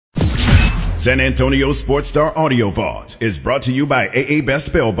San Antonio Sports Star Audio Vault is brought to you by AA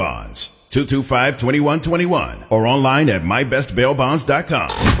Best Bail Bonds, 225-2121, or online at mybestbailbonds.com.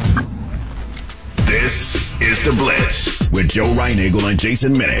 This is The Blitz with Joe Reinagle and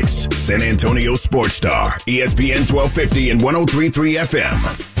Jason Minix. San Antonio Sports Star, ESPN 1250 and 103.3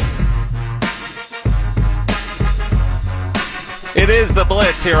 FM. It is The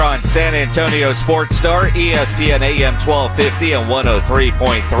Blitz here on San Antonio Sports Star, ESPN AM 1250 and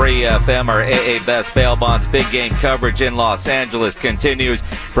 103.3 FM. Our AA Best Bail Bonds big game coverage in Los Angeles continues.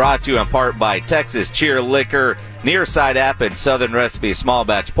 Brought to you in part by Texas Cheer Liquor, Nearside App, and Southern Recipe Small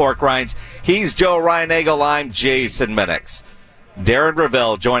Batch Pork Rinds. He's Joe Reinagle. I'm Jason Minix. Darren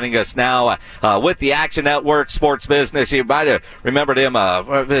Rovell joining us now with the Action Network Sports Business. You might have remembered him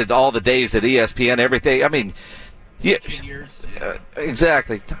all the days at ESPN, everything. I mean, 15 years.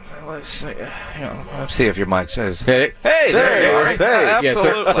 Exactly. Let's see if your mic says. Hey, there you are. Hey.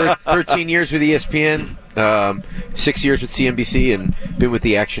 Absolutely. Yeah, 13 years with ESPN, 6 years with CNBC, and been with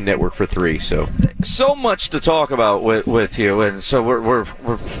the Action Network for 3. So much to talk about with you, and so we're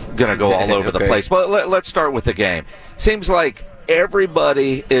going to go all over the place. But let's start with the game. Seems like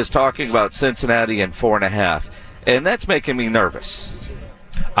everybody is talking about Cincinnati and 4.5, and that's making me nervous.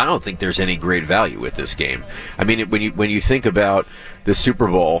 I don't think there's any great value with this game. I mean, when you think about the Super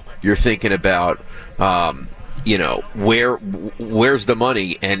Bowl, you're thinking about, where's the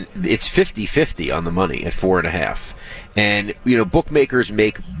money, and it's 50-50 on the money at 4.5. And, bookmakers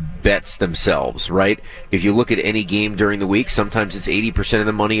make bets themselves, right? If you look at any game during the week, sometimes it's 80% of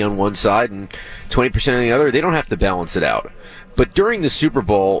the money on one side and 20% on the other. They don't have to balance it out. But during the Super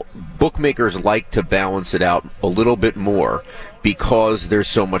Bowl, bookmakers like to balance it out a little bit more because there's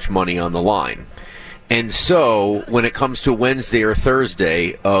so much money on the line. And so when it comes to Wednesday or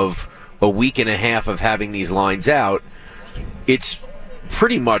Thursday of a week and a half of having these lines out, it's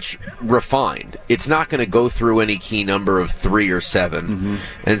pretty much refined. It's not going to go through any key number of 3 or 7. Mm-hmm.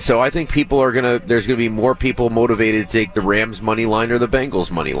 And so I think there's going to be more people motivated to take the Rams money line or the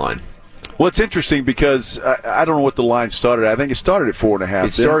Bengals money line. Well, it's interesting because I don't know what the line started at. I think it started at 4.5.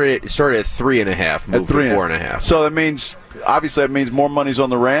 It started at 3.5, moved to 4.5. So that means more money's on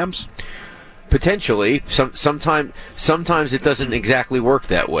the Rams? Potentially. Sometimes it doesn't exactly work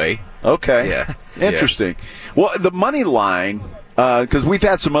that way. Okay. Yeah. Interesting. Yeah. Well, the money line, because we've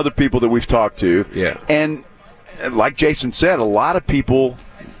had some other people that we've talked to. Yeah. And like Jason said, a lot of people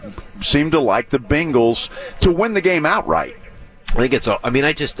seem to like the Bengals to win the game outright. I think it's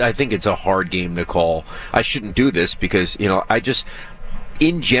a hard game to call. I shouldn't do this because,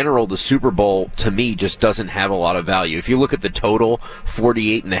 in general, the Super Bowl, to me, just doesn't have a lot of value. If you look at the total,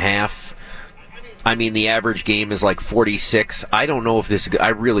 48.5, I mean, the average game is like 46. I really don't know if this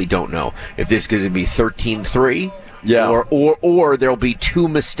is going to be 13-3. Yeah. Or there'll be 2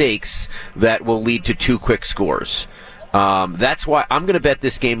 mistakes that will lead to 2 quick scores. That's why I'm going to bet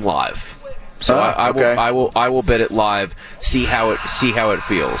this game live. So I will bet it live. See how it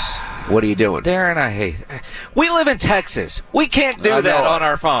feels. What are you doing, Darren? We live in Texas. We can't do that on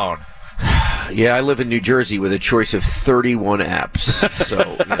our phone. Yeah, I live in New Jersey with a choice of 31 apps.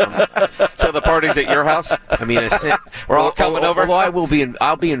 So, so the party's at your house? I mean, we're all coming over. Well,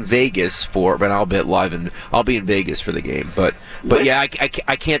 I'll be in Vegas but I'll bet live, and I'll be in Vegas for the game. But yeah, I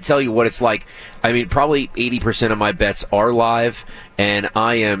can't tell you what it's like. I mean, probably 80% of my bets are live, and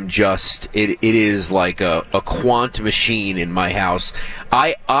I am just it is like a quant machine in my house.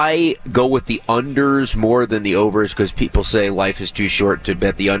 I go with the unders more than the overs because people say life is too short to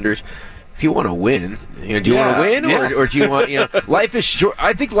bet the unders. If you want to win, do you want to win, or do you want? Life is short.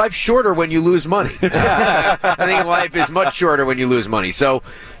 I think life's shorter when you lose money. I think life is much shorter when you lose money. So,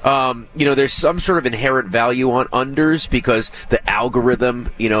 there's some sort of inherent value on unders because the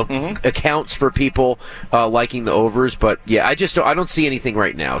algorithm, accounts for people liking the overs. But yeah, I don't see anything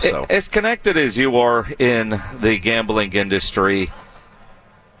right now. So, as connected as you are in the gambling industry,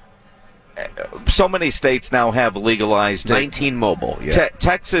 so many states now have legalized 19 mobile. Yeah.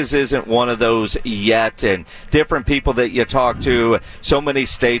 Texas isn't one of those yet, and different people that you talk to, so many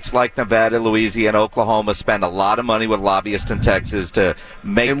states like Nevada, Louisiana, Oklahoma spend a lot of money with lobbyists in Texas to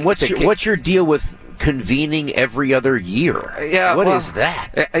make. And what's your deal with convening every other year? Yeah, what is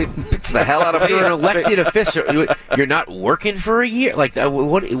that? It's the hell out of me. You're an elected official. You're not working for a year. Like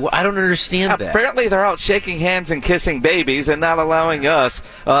what? I don't understand that. Apparently, they're out shaking hands and kissing babies and not allowing us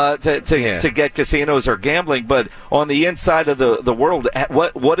to get casinos or gambling. But on the inside of the world,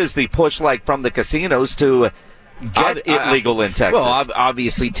 what is the push like from the casinos to get it legal in Texas? Well,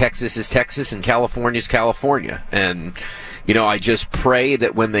 obviously, Texas is Texas and California is California, and. I just pray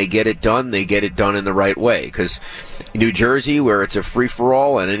that when they get it done in the right way. Because New Jersey, where it's a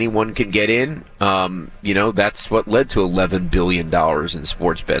free-for-all and anyone can get in, that's what led to $11 billion in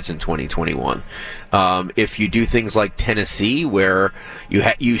sports bets in 2021. If you do things like Tennessee, where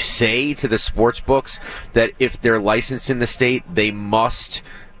you say to the sports books that if they're licensed in the state, they must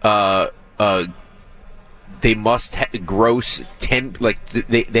gross 10,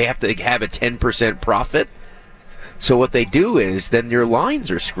 they have to have a 10% profit. So what they do is then your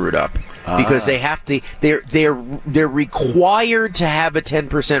lines are screwed up because they have to. They're required to have a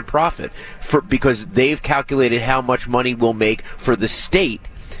 10% profit because they've calculated how much money we'll make for the state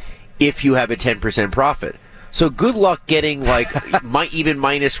if you have a 10% profit. So good luck getting even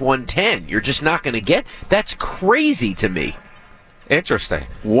minus 110. You're just not going to get. That's crazy to me. Interesting.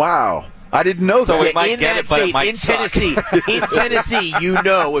 Wow. I didn't know so that. We might get it, but it might suck. In Tennessee,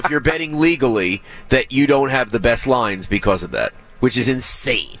 if you're betting legally that you don't have the best lines because of that, which is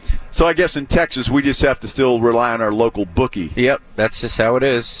insane. So I guess in Texas, we just have to still rely on our local bookie. Yep, that's just how it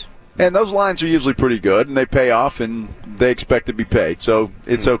is. And those lines are usually pretty good, and they pay off, and they expect to be paid, so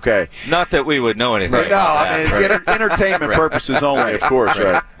it's okay. Not that we would know anything. No, I mean, entertainment purposes only, of course,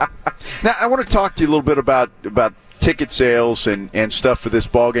 right? Now, I want to talk to you a little bit about ticket sales and stuff for this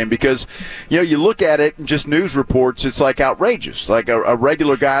ball game because you look at it and just news reports, it's like outrageous. Like a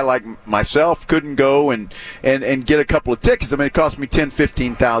regular guy like myself couldn't go and get a couple of tickets. I mean, it cost me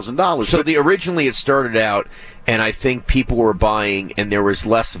 $10,000-$15,000. So originally it started out, and I think people were buying, and there was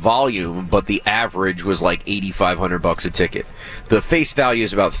less volume, but the average was like $8,500 a ticket. The face value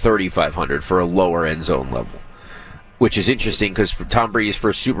is about $3,500 for a lower end zone level, which is interesting because for Tom Brady's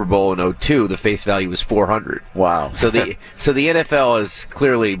first Super Bowl in 2002, the face value was $400. Wow. So the NFL has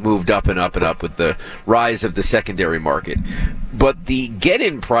clearly moved up and up and up with the rise of the secondary market. But the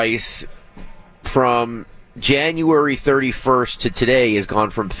get-in price from January 31st to today has gone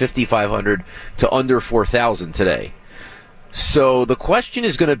from $5,500 to under $4,000 today. So the question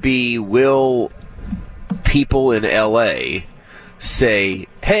is going to be, will people in LA say,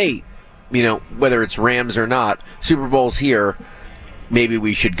 hey, whether it's Rams or not, Super Bowl's here, maybe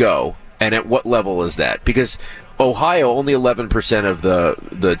we should go. And at what level is that? Because Ohio, only 11% of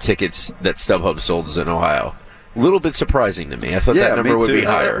the tickets that StubHub sold is in Ohio. A little bit surprising to me. I thought that number would be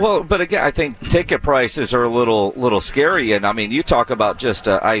higher. But again, I think ticket prices are a little scary. And I mean, you talk about just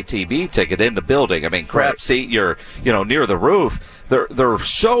an ITB ticket in the building. I mean, crap seat, you're near the roof. They're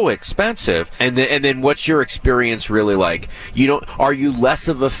so expensive. And then what's your experience really like? Are you less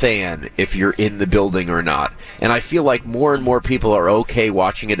of a fan if you're in the building or not? And I feel like more and more people are okay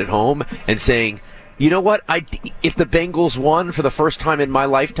watching it at home and saying, you know what? If the Bengals won for the first time in my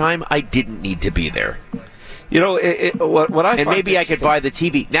lifetime, I didn't need to be there. What I and maybe I could buy the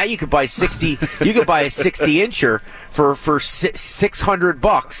TV. Now you could buy 60. You could buy a 60-incher for $600,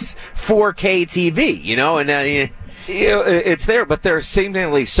 4K TV. And it's there, but there's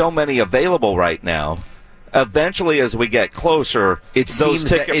seemingly so many available right now. Eventually, as we get closer, those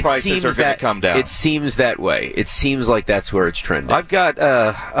ticket prices are going to come down. It seems that way. It seems like that's where it's trending. I've got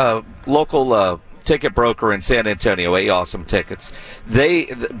a local ticket broker in San Antonio, Awesome Tickets.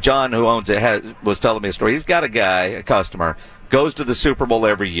 John, who owns it, was telling me a story. He's got a customer, goes to the Super Bowl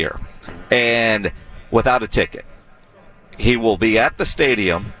every year, and without a ticket. He will be at the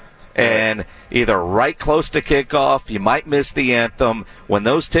stadium, and either right close to kickoff, you might miss the anthem. When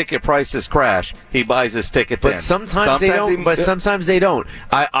those ticket prices crash, he buys his ticket but then. Sometimes they don't. But sometimes they don't.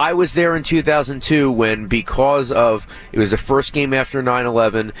 I was there in 2002 when, because of it was the first game after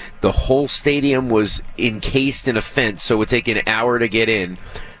 9/11, the whole stadium was encased in a fence, so it would take an hour to get in.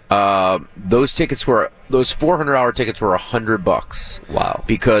 Those $400 tickets were $100. Wow!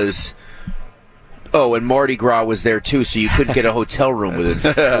 Because. Oh, and Mardi Gras was there too, so you couldn't get a hotel room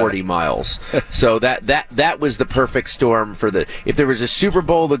within 40 miles. So that was the perfect storm for if there was a Super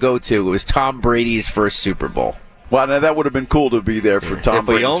Bowl to go to, it was Tom Brady's first Super Bowl. Well, now that would have been cool to be there for Tom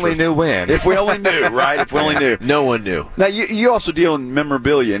Brady. If we only knew when. If we only knew, right? If we only knew. No one knew. Now, you also deal in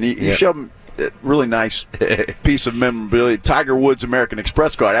memorabilia, and you showed me a really nice piece of memorabilia, Tiger Woods American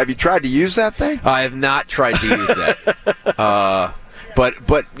Express card. Have you tried to use that thing? I have not tried to use that. But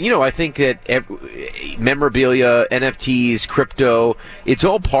I think that memorabilia, NFTs, crypto, it's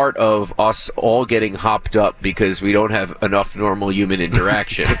all part of us all getting hopped up because we don't have enough normal human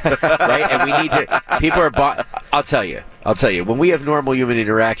interaction, right? And we need to. People are. I'll tell you. When we have normal human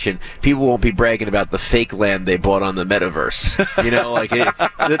interaction, people won't be bragging about the fake land they bought on the metaverse.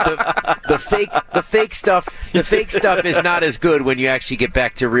 The fake stuff. The fake stuff is not as good when you actually get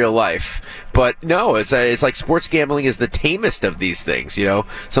back to real life. But no, it's like sports gambling is the tamest of these things.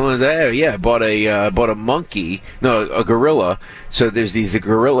 Someone says, I bought a monkey, a gorilla. So there's these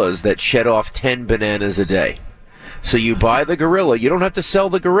gorillas that shed off 10 bananas a day. So you buy the gorilla. You don't have to sell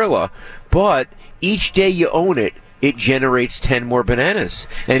the gorilla, but each day you own it, it generates 10 more bananas,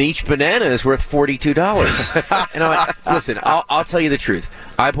 and each banana is worth $42. And I'm like, listen, I'll tell you the truth.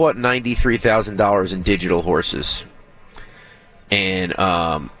 I bought $93,000 in digital horses, and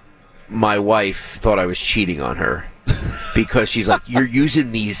my wife thought I was cheating on her because she's like, you're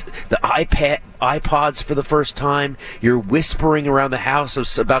using the iPods for the first time. You're whispering around the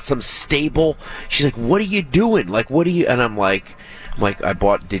house about some stable. She's like, what are you doing? Like, what are you? And I'm like, I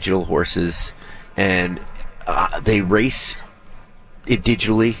bought digital horses, and they race it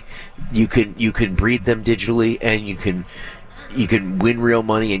digitally. You can breed them digitally, and you can win real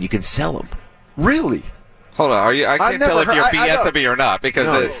money, and you can sell them. Really? Hold on, I can't tell if you're BSing me or not,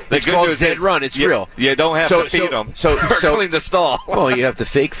 because the good called news Zed is Run. It's real. You don't have to feed them or clean the stall. Well, you have to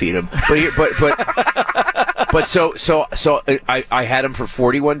fake feed them, but so I had them for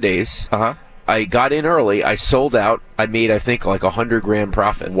 41 days. I got in early. I sold out. I made, I think, like $100,000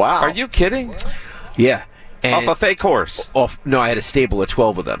 profit. Wow! Are you kidding? Yeah. And off a fake horse? No, I had a stable of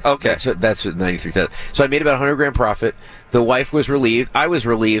 12 of them. Okay. That's what 93,000. So I made about $100,000 profit. The wife was relieved. I was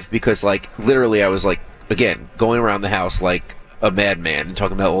relieved because, like, literally I was, like, again, going around the house like a madman and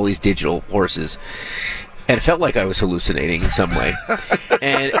talking about all these digital horses. And it felt like I was hallucinating in some way.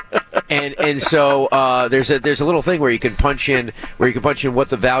 and so there's a little thing where you can punch in what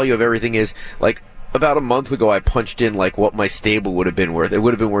the value of everything is. Like, about a month ago, I punched in like what my stable would have been worth. It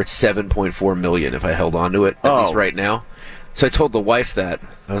would have been worth $7.4 million if I held on to it, at least right now. So I told the wife that.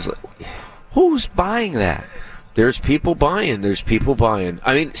 I was like, who's buying that? There's people buying.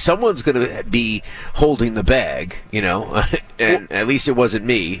 I mean, someone's going to be holding the bag, you know, and at least it wasn't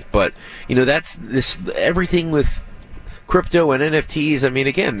me. But, you know, that's this everything with crypto and NFTs. I mean,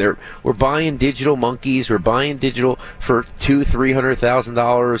 again, we're buying digital monkeys. We're buying digital for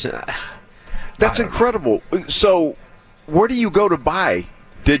 $200,000-$300,000. That's incredible. So, where do you go to buy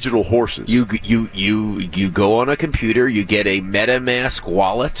digital horses? You go on a computer. You get a MetaMask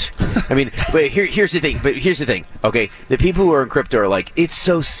wallet. I mean, wait, here's the thing. Okay, the people who are in crypto are like, it's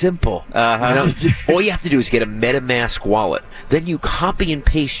so simple. You know? All you have to do is get a MetaMask wallet. Then you copy and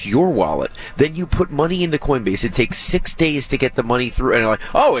paste your wallet. Then you put money into Coinbase. It takes 6 days to get the money through. And you're like,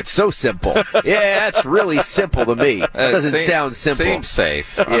 oh, it's so simple. Yeah, that's really simple to me. It doesn't sound simple. Seems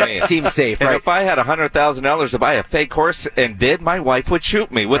safe. Yeah, I mean, seems safe, and right? if I had $100,000 to buy a fake horse and bid, my wife would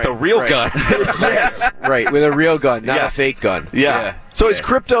shoot me with a real gun. Yes. Right, with a real gun, not a fake gun. Yeah. So is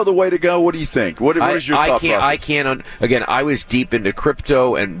crypto the way to go? What do you think? What is your thought process? Again, I was deep into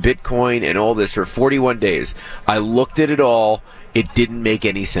crypto and Bitcoin and all this for 41 days. I looked at it all. It didn't make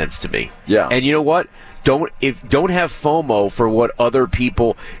any sense to me. Yeah. And you know what? Don't have FOMO for what other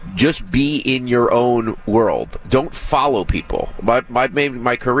people. Just be in your own world. Don't follow people.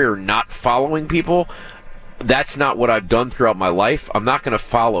 My career not following people. That's not what I've done throughout my life. I'm not going to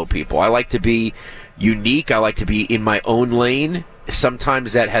follow people. I like to be unique. I like to be in my own lane.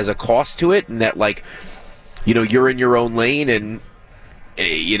 Sometimes that has a cost to it, and that, like, you know, you're in your own lane, and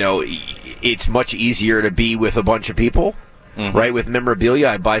you know, it's much easier to be with a bunch of people. Mm-hmm. Right, with memorabilia,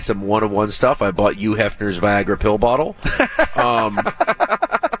 I buy some one-of-one stuff. I bought Hugh Hefner's Viagra pill bottle for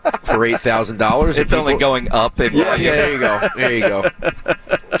 $8,000. It's only going up in value. Yeah, there you go.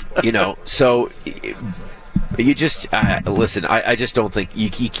 You know, so you just listen. I just don't think you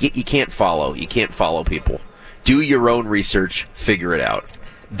can't follow. You can't follow people. Do your own research. Figure it out.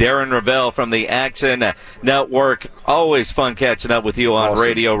 Darren Ravel from the Action Network. Always fun catching up with you on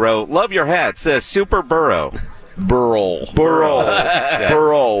Radio Row. Love your hat. Says Super Burrow. Burl.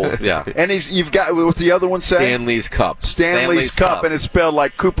 Yeah. And you've got, what's the other one say? Stanley's Cup. Stanley's Cup, and it's spelled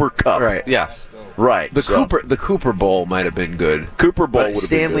like Cooper Cup. Right. Yes. Right. The Cooper Bowl might have been good. Cooper Bowl would have been good.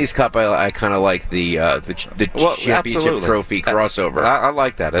 Stanley's Cup, I kind of like the championship trophy crossover. I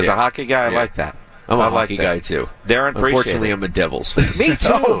like that. As a hockey guy, I like that. I'm a hockey guy, too. Darren, unfortunately, I'm a Devils. Me, too.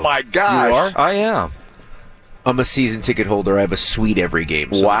 Oh, my gosh. You are? I am. I'm a season ticket holder. I have a suite every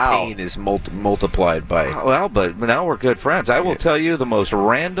game. So the pain is multiplied by... Well, but now we're good friends. I will tell you the most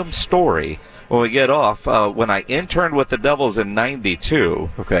random story when we get off. When I interned with the Devils in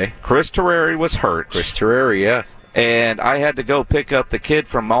 '92, Chris Terreri was hurt. Chris Terreri, yeah. And I had to go pick up the kid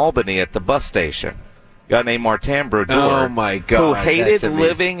from Albany at the bus station. A guy named Martin Brodeur. Oh, my God. Who hated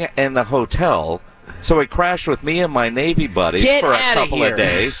living in the hotel. So he crashed with me and my Navy buddies for a couple of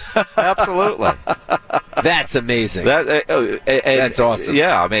days. Absolutely. That's amazing. That's awesome.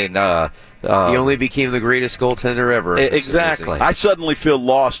 Yeah, I mean, He only became the greatest goaltender ever. Exactly. I suddenly feel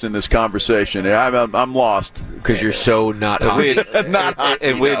lost in this conversation. I'm lost. Because you're so not hockey.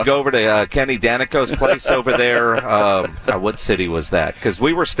 And we'd go over to Kenny Danico's place over there. What city was that? Because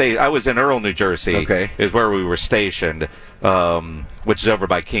we were I was in Earl, New Jersey. Okay. Is where we were stationed, which is over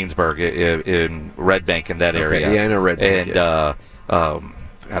by Keansburg in Red Bank in that area. Okay. Yeah, I know Red Bank.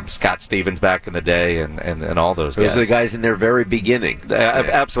 And Scott Stevens back in the day, and all those guys. Those are the guys in their very beginning.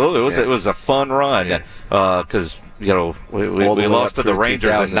 Absolutely, it was a fun run because we lost to the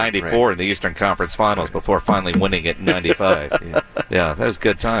Rangers in '94 in the Eastern Conference Finals before finally winning it in '95. Yeah, that was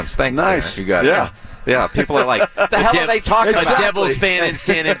good times. Thanks. Nice, Dan. You got it. Yeah, people are like, the hell are they talking about? A Devils fan in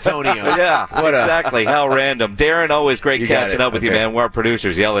San Antonio. Yeah, exactly. How random. Darren, always great catching up with you, man. Our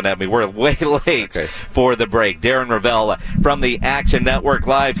producer's yelling at me. We're way late for the break. Darren Rovell from the Action Network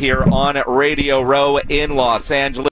live here on Radio Row in Los Angeles.